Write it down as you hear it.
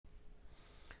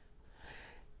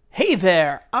Hey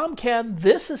there, I'm Ken.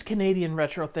 This is Canadian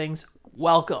Retro Things.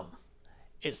 Welcome.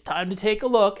 It's time to take a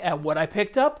look at what I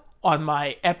picked up on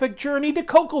my epic journey to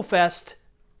CoCoFest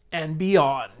and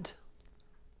beyond.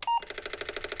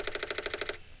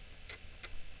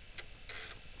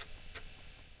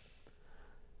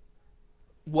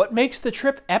 What makes the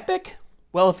trip epic?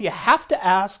 Well, if you have to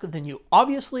ask, then you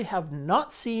obviously have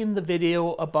not seen the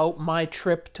video about my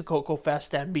trip to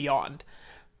CoCoFest and beyond.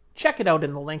 Check it out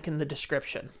in the link in the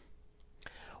description.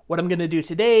 What I'm going to do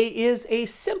today is a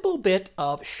simple bit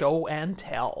of show and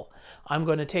tell. I'm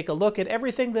going to take a look at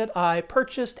everything that I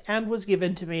purchased and was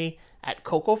given to me at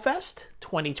CoCoFest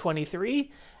 2023,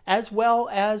 as well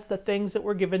as the things that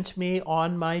were given to me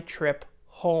on my trip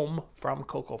home from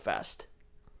CoCoFest.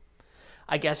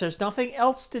 I guess there's nothing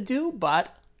else to do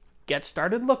but get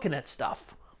started looking at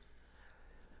stuff.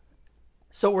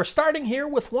 So we're starting here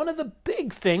with one of the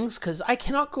big things, because I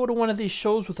cannot go to one of these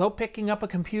shows without picking up a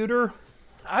computer.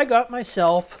 I got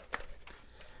myself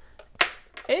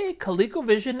a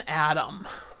ColecoVision Atom.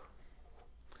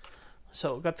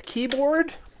 So got the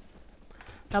keyboard.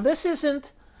 Now this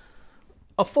isn't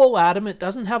a full Atom. It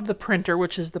doesn't have the printer,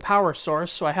 which is the power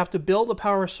source. So I have to build a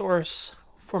power source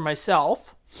for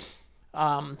myself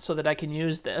so that I can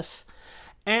use this.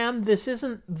 And this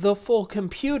isn't the full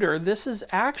computer. This is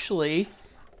actually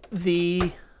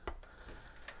the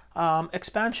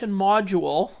expansion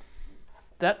module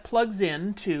that plugs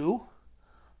into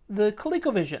the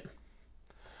ColecoVision.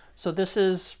 So this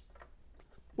is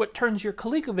what turns your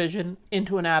ColecoVision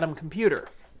into an Atom computer.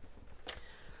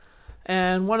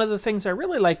 And one of the things I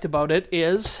really liked about it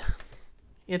is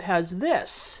it has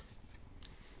this,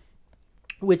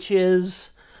 which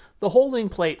is the holding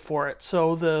plate for it.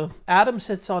 So the Atom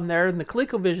sits on there and the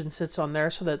ColecoVision sits on there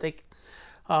so that they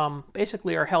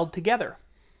basically are held together.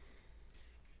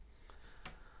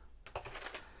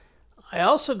 I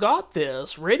also got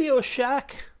this Radio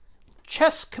Shack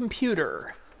chess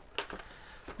computer.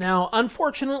 Now,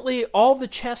 unfortunately, all the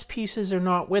chess pieces are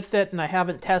not with it, and I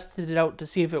haven't tested it out to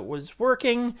see if it was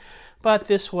working, but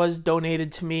this was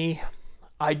donated to me.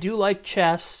 I do like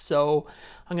chess, so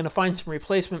I'm going to find some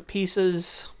replacement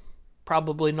pieces.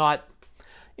 Probably not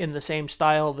in the same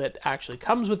style that actually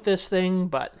comes with this thing,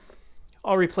 but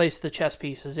I'll replace the chess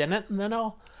pieces in it, and then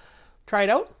I'll try it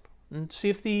out and see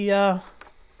if the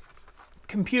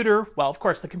computer, well, of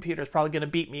course the computer is probably going to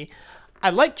beat me.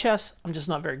 I like chess, I'm just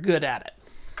not very good at it.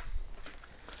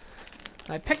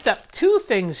 And I picked up two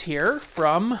things here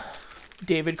from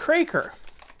David Craker.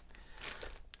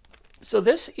 So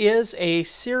this is a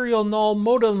serial null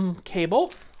modem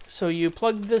cable. So you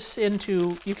plug this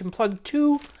into, you can plug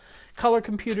two color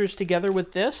computers together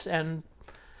with this, and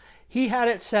he had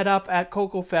it set up at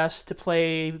CoCoFest to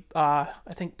play, I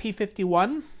think,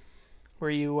 P-51,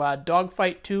 where you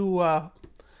dogfight two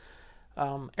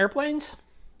airplanes.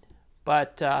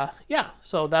 But yeah,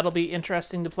 so that'll be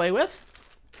interesting to play with.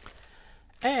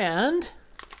 And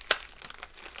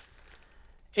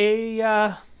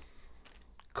a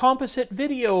composite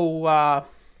video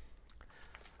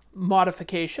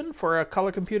modification for a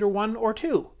color computer 1 or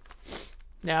 2.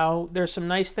 Now, there's some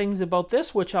nice things about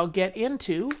this, which I'll get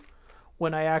into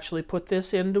when I actually put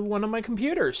this into one of my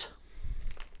computers.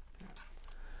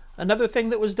 Another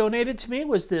thing that was donated to me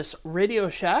was this Radio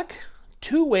Shack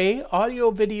two-way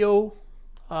audio-video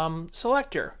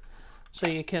selector. So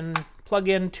you can plug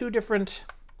in two different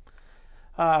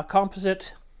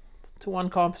composite to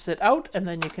one composite out, and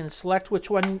then you can select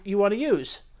which one you want to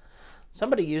use.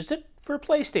 Somebody used it for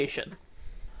PlayStation.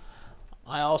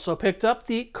 I also picked up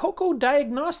the Coco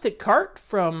diagnostic cart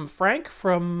from Frank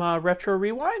from Retro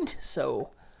Rewind, so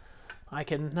I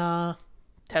can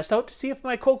test out to see if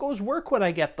my Cocos work when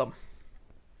I get them.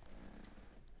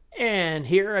 And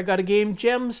here I got a game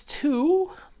Gems 2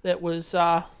 that was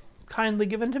kindly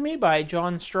given to me by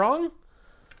John Strong.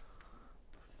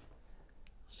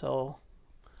 So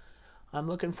I'm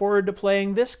looking forward to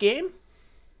playing this game.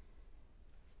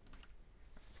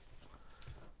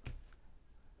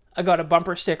 I got a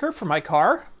bumper sticker for my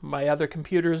car. My other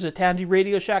computer is a Tandy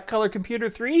Radio Shack Color Computer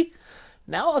 3.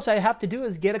 Now all I have to do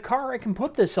is get a car I can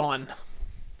put this on.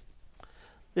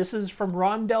 This is from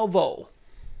Ron Delvaux.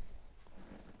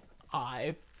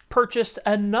 I purchased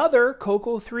another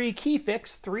Coco 3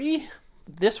 Keyfix 3.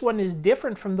 This one is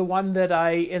different from the one that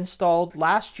I installed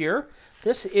last year.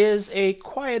 This is a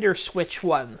quieter switch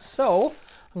one. So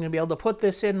I'm going to be able to put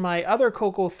this in my other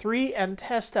Coco 3 and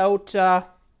test out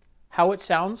how it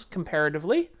sounds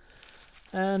comparatively.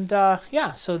 And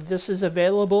yeah, so this is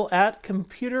available at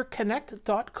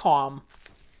computerconnect.com.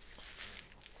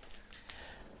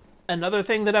 Another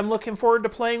thing that I'm looking forward to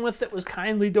playing with that was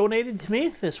kindly donated to me,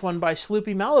 this one by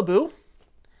Sloopy Malibu,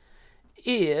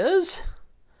 is...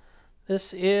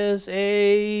 This is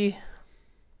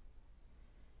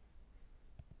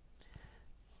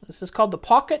called the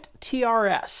Pocket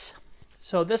TRS.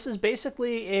 So this is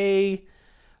basically a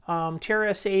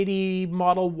TRS-80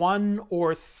 Model 1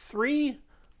 or 3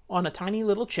 on a tiny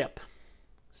little chip.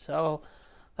 So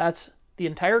that's the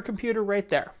entire computer right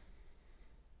there.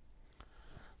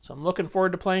 So I'm looking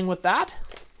forward to playing with that.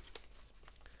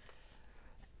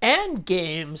 And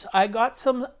games. I got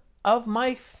some of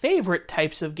my favorite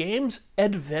types of games,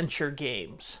 adventure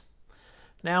games.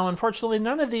 Now, unfortunately,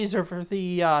 none of these are for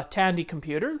the Tandy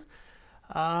computer.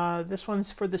 This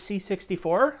one's for the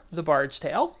C64, the Bard's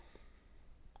Tale.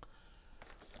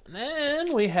 And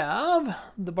then we have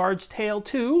the Bard's Tale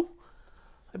 2,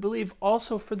 I believe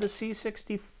also for the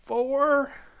C64.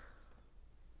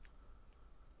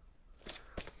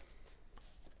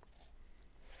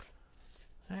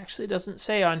 It actually doesn't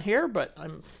say on here, but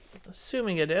I'm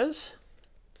assuming it is.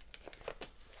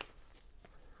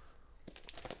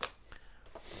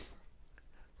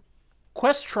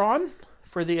 Questron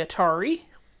for the Atari.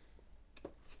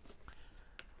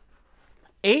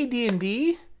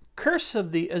 AD&D, Curse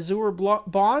of the Azure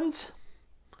Bonds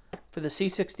for the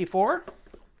C64.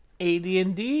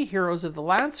 AD&D, Heroes of the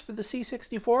Lance for the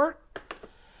C64.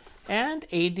 And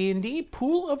AD&D,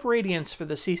 Pool of Radiance for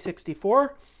the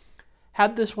C64.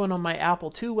 Had this one on my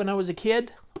Apple II when I was a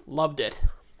kid. Loved it.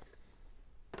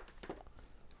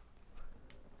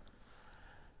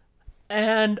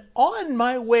 And on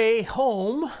my way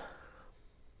home,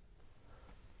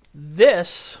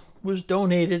 this was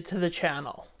donated to the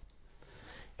channel.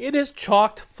 It is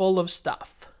chocked full of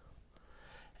stuff.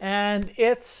 And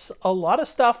it's a lot of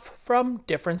stuff from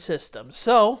different systems.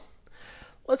 So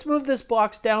let's move this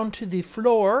box down to the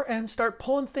floor and start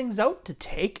pulling things out to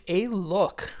take a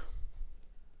look.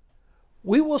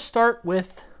 We will start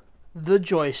with the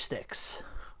joysticks.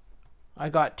 I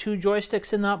got 2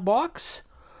 joysticks in that box.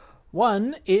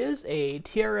 One is a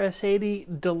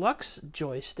TRS-80 Deluxe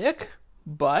joystick,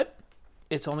 but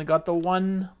it's only got the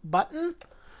one button,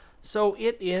 so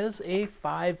it is a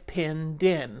 5-pin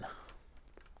DIN.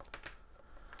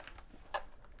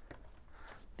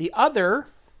 The other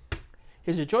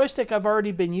is a joystick I've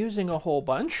already been using a whole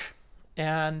bunch,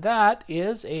 and that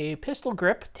is a pistol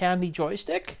grip Tandy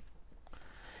joystick.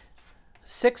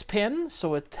 6-pin,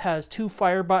 so it has 2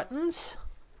 fire buttons.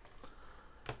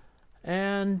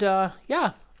 And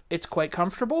yeah, it's quite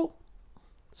comfortable.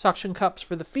 Suction cups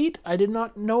for the feet. I did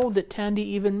not know that Tandy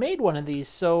even made one of these,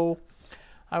 so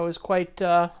I was quite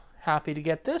happy to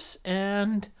get this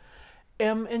and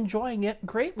am enjoying it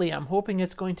greatly. I'm hoping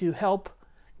it's going to help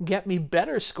get me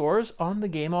better scores on the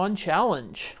Game On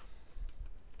Challenge.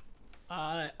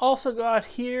 I also got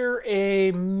here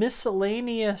a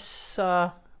miscellaneous,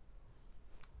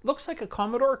 looks like a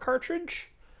Commodore cartridge.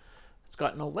 It's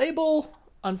got no label.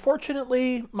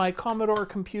 Unfortunately, my Commodore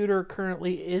computer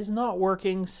currently is not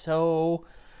working, so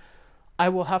I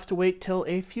will have to wait till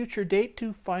a future date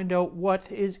to find out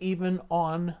what is even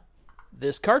on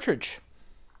this cartridge.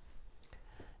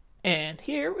 And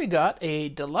here we got a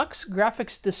deluxe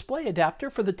graphics display adapter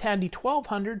for the Tandy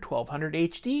 1200, 1200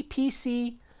 HD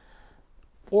PC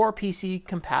or PC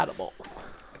compatible.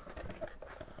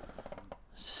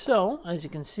 So, as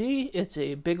you can see, it's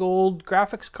a big old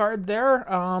graphics card there.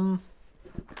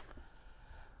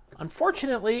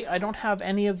 Unfortunately, I don't have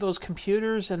any of those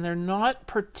computers, and they're not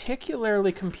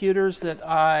particularly computers that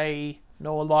I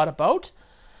know a lot about.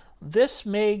 This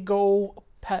may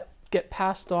get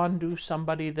passed on to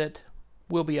somebody that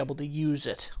will be able to use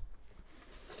it.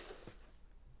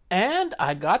 And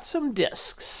I got some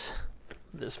discs.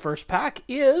 This first pack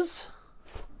is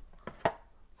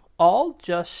all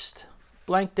just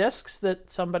blank discs that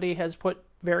somebody has put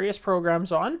various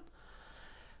programs on.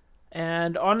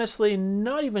 And honestly,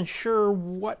 not even sure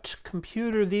what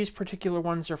computer these particular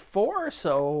ones are for,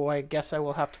 so I guess I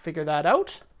will have to figure that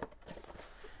out.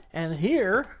 And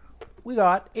here we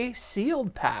got a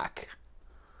sealed pack.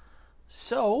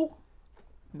 So,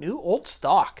 new old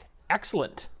stock.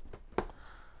 Excellent.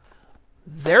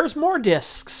 There's more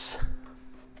discs.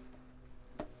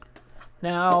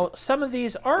 Now, some of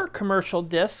these are commercial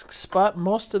discs, but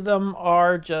most of them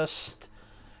are just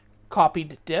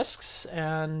copied discs.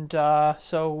 And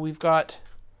so we've got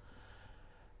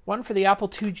one for the Apple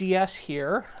II GS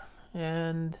here,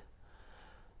 and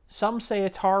some say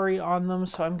Atari on them,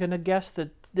 so I'm going to guess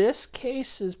that this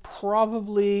case is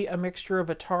probably a mixture of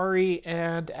Atari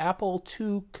and Apple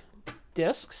II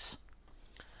discs.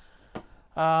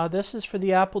 This is for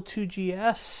the Apple II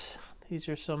GS. These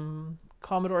are some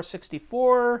Commodore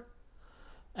 64,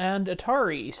 and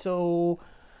Atari. So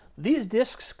these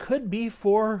discs could be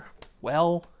for,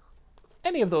 well,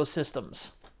 any of those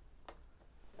systems.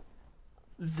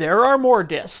 There are more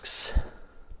discs.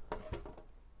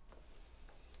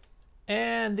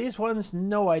 And these ones,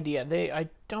 no idea. I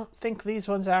don't think these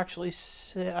ones actually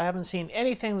say, I haven't seen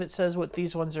anything that says what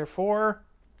these ones are for.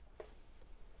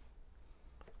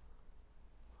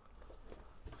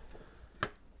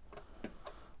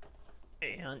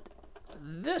 And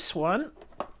this one,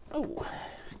 oh,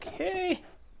 okay.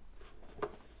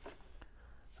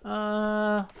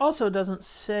 Also doesn't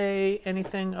say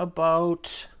anything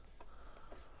about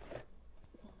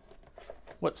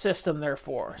what system they're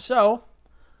for. So,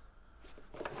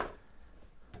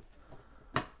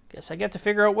 guess I get to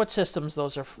figure out what systems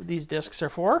these discs are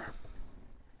for.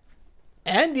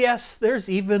 And yes, there's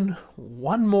even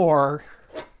one more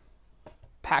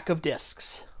pack of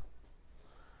discs.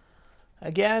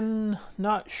 Again,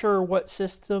 not sure what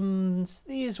systems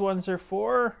these ones are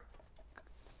for.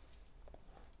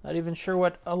 Not even sure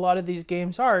what a lot of these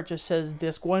games are. It just says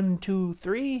disc 1, 2,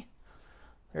 3.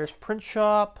 There's Print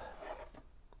Shop,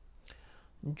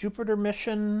 Jupiter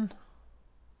Mission,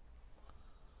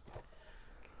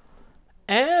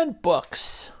 and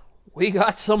books. We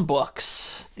got some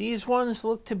books. These ones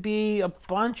look to be a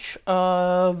bunch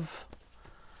of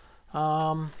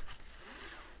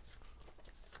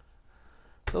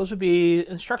those would be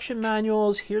instruction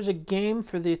manuals. Here's a game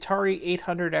for the Atari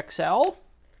 800 XL.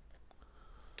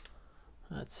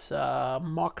 That's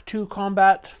Mach 2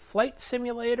 Combat Flight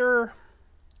Simulator,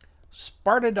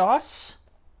 Spartados,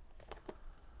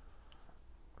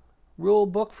 rule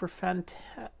book for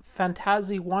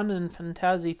Fantasy 1 and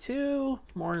Fantasy 2,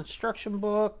 more instruction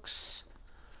books,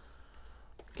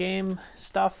 game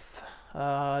stuff,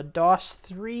 DOS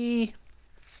 3,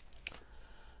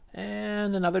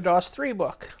 and another DOS 3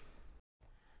 book.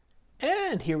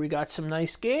 And here we got some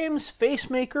nice games.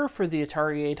 Facemaker for the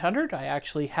Atari 800. I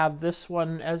actually have this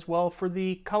one as well for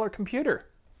the color computer.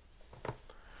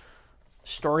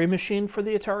 Story Machine for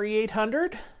the Atari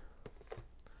 800.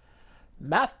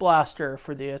 Math Blaster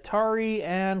for the Atari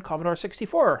and Commodore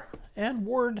 64. And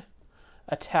Word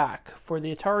Attack for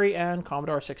the Atari and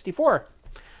Commodore 64.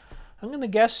 I'm going to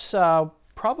guess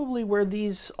probably where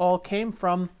these all came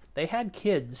from. They had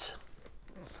kids.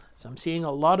 So I'm seeing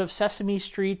a lot of Sesame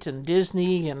Street and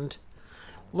Disney and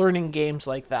learning games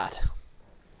like that.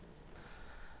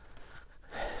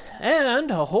 And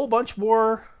a whole bunch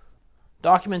more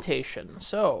documentation.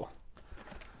 So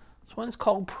this one's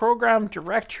called Program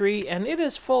Directory, and it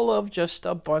is full of just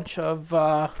a bunch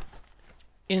of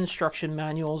instruction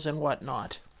manuals and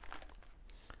whatnot.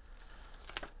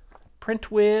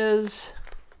 PrintWiz,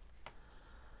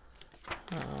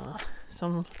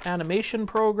 some animation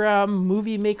program,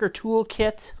 Movie Maker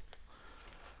Toolkit.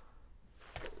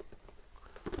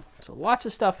 So lots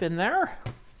of stuff in there.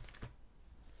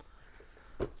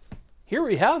 Here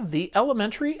we have the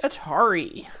elementary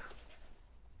Atari.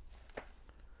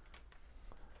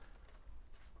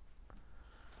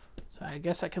 So I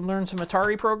guess I can learn some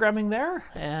Atari programming there.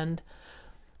 And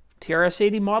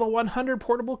TRS-80 Model 100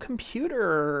 portable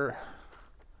computer.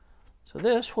 So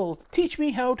this will teach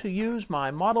me how to use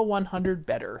my Model 100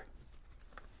 better.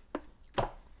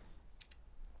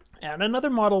 And another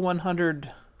Model 100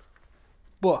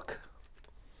 book.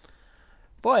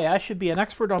 Boy, I should be an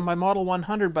expert on my Model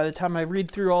 100 by the time I read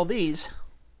through all these.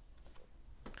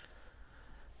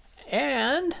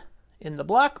 And in the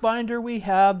black binder we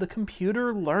have the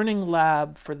Computer Learning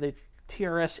Lab for the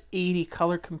TRS-80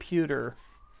 color computer.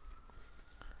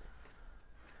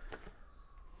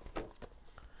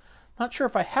 Not sure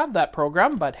if I have that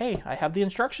program, but hey, I have the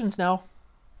instructions now.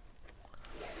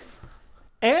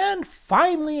 And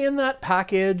finally in that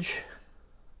package,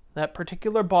 that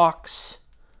particular box,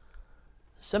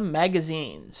 some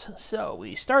magazines. So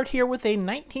we start here with a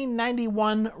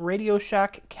 1991 Radio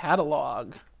Shack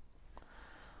catalog.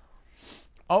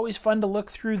 Always fun to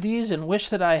look through these and wish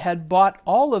that I had bought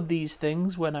all of these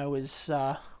things when I was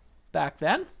back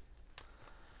then.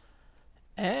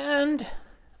 And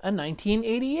a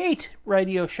 1988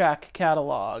 Radio Shack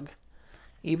catalog.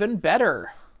 Even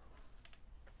better.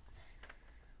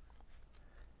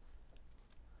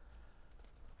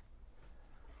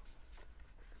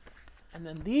 And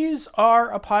then these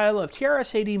are a pile of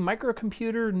TRS-80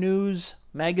 microcomputer news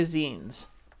magazines.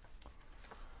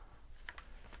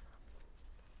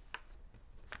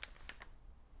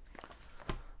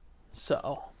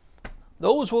 So,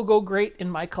 those will go great in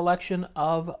my collection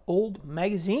of old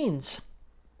magazines.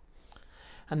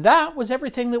 And that was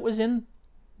everything that was in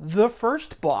the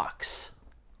first box.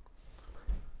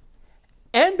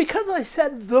 And because I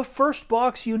said the first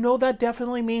box, you know that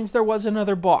definitely means there was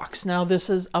another box. Now this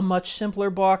is a much simpler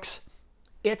box.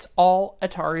 It's all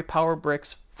Atari Power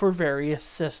Bricks for various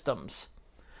systems.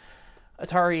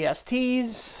 Atari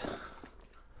STs,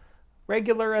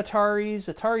 regular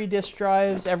Ataris, Atari disk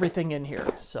drives, everything in here.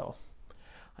 So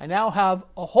I now have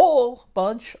a whole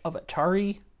bunch of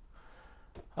Atari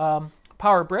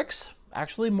Power Bricks.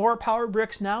 Actually, more Power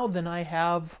Bricks now than I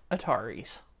have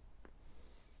Ataris.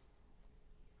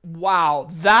 Wow,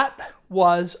 that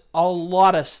was a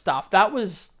lot of stuff. That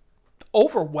was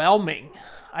overwhelming.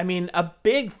 I mean, a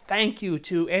big thank you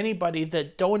to anybody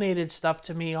that donated stuff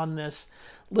to me on this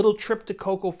little trip to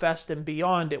CoCoFest and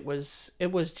beyond. It was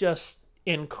just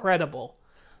incredible.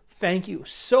 Thank you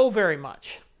so very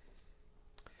much.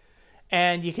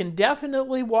 And you can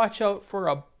definitely watch out for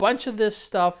a bunch of this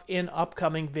stuff in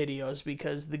upcoming videos,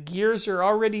 because the gears are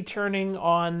already turning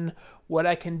on what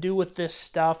I can do with this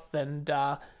stuff and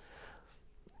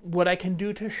what I can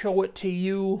do to show it to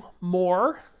you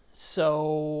more.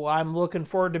 So I'm looking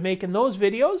forward to making those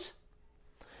videos.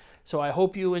 So I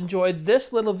hope you enjoyed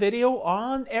this little video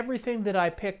on everything that I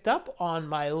picked up on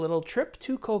my little trip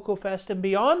to CoCoFest and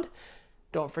beyond.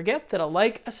 Don't forget that a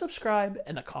like, a subscribe,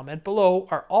 and a comment below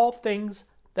are all things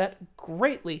that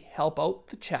greatly help out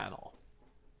the channel.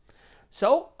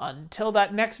 So until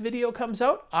that next video comes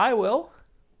out, I will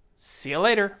see you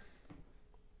later.